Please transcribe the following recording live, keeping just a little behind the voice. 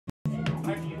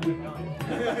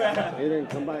He didn't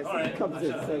come back, so he comes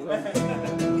in, says, oh,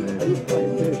 he's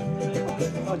playing too.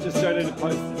 I'll just show you the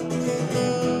post.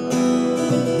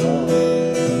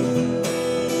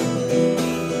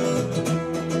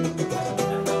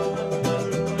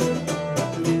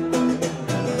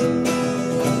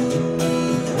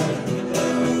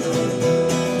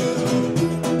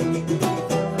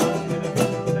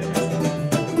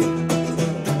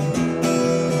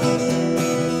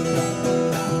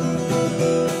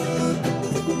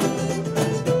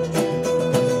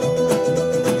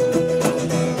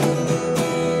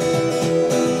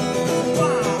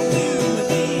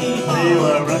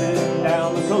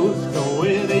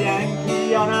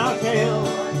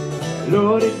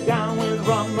 Loaded down with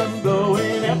rum and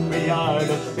blowing every yard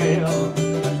of sail.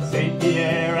 St.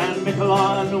 Pierre and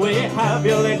Miquelon, we have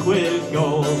your liquid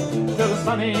gold. To the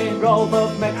sunny Gulf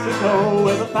of Mexico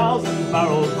with 1,000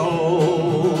 barrels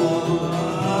hold.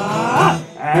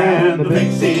 And the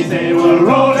big seas they were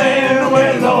rolling,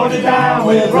 we're loaded down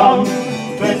with rum.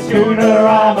 The schooner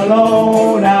I'm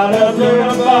alone, out of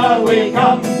Lunenburg we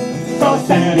come. So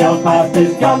send your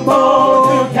fastest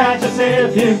gumbo to catch us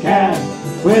if you can.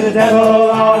 With the devil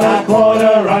on our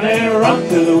quarter, running rum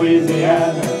to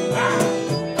Louisiana.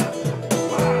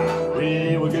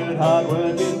 We were good,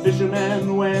 hard-working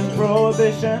fishermen when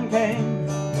Prohibition came.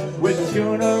 With the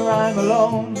schooner I'm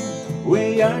alone,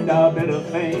 we earned our bit of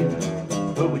fame.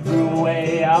 But we threw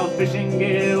away our fishing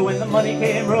gear when the money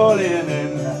came rolling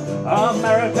in.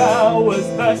 America was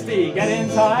thirsty, getting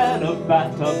tired of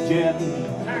bathtub gin.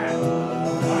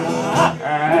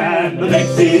 And the big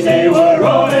seas they were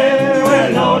rolling, we're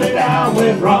loaded down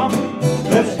with rum.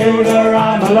 The schooner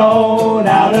I'm alone,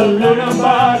 out of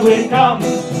Lunenburg we come.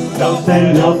 So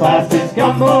send your fastest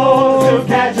gumbo to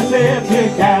catch us if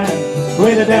you can.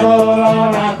 With the devil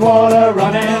on our quarter,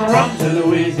 running rum to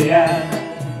Louisiana.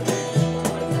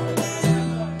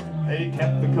 They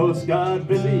kept the Coast Guard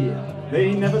busy,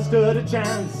 they never stood a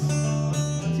chance.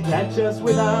 To catch us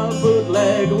with our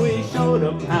bootleg, we showed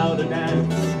them how to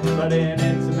dance. But in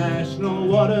international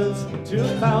waters,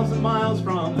 2,000 miles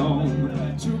from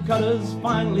home, two cutters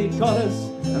finally caught us,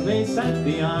 and they sank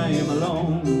the I'm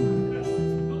alone.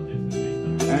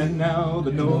 And now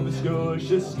the Nova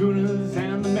Scotia schooners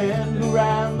and the men who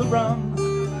ran the rum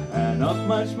are not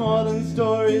much more than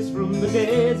stories from the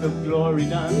days of glory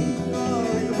done.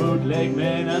 The bootleg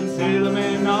men and sailor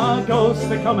men are ghosts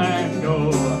that come and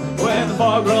go. When the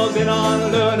fog rolls in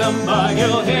on Lunenburg,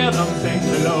 you'll hear them sing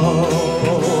below.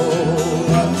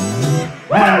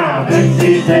 Well, big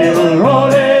seas they were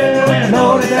rolling, we're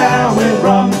loaded down with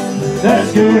rum. The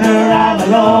schooner I'm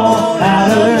alone,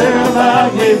 out of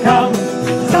Lunenburg we've come.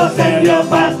 So send your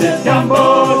fastest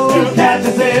gumbos to catch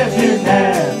us if you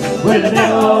can. With the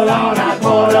devil on our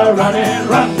quarter, running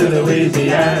rum to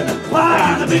Louisiana.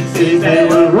 Wow, the big seas they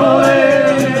were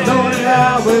rolling, loaded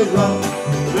down with rum.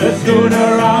 The schooner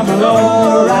I'm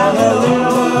alone, out of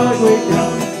Lunenburg we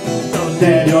come. So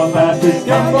send your fastest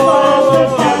gumbos to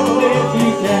catch us if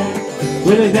you can.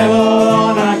 With the devil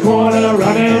on our quarter,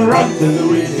 running rum to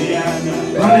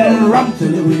Louisiana. Running rum to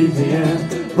Louisiana.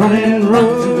 Running rum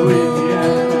to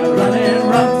Louisiana. Running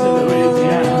rum to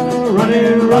Louisiana.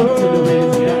 Running rum to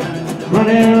Louisiana.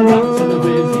 Running rum to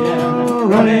Louisiana.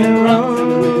 Running rum to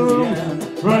Louisiana.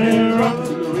 Running rum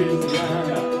to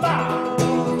Louisiana.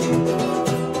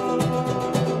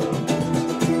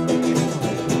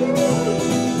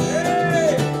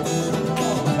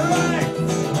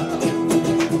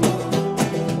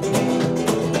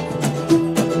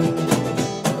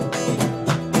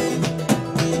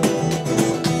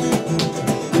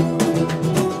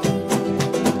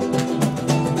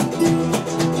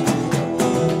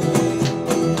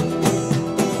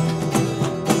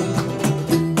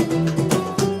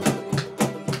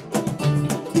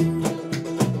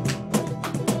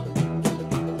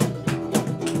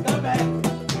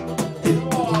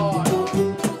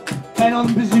 Ben on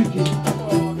Bazooki.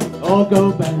 Oh,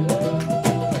 go Ben.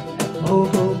 Oh,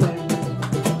 go Ben.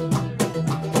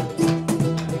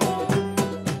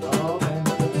 Oh, Ben.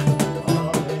 Oh,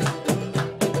 Ben. Oh, Ben.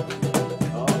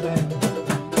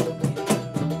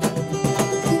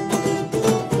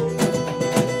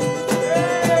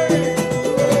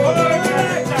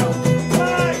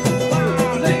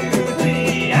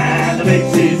 And the big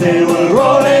seas they were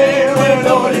rolling, we're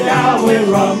loaded down with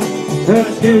rum. The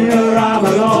schooner I'm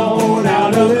alone,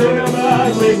 out of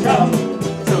Lunenburg we come.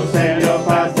 So sail your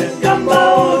fastest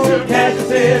gumbo to catch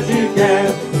us if you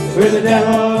can. With the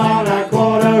devil on our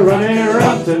quarter, running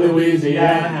rum to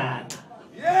Louisiana.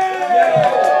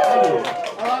 Yeah!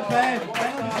 All right, Ben.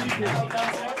 Ben on Bazooki.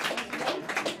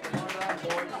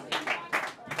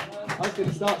 I was going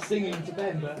to start singing to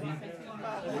Ben, but he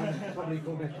probably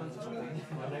called me a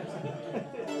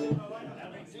cunt.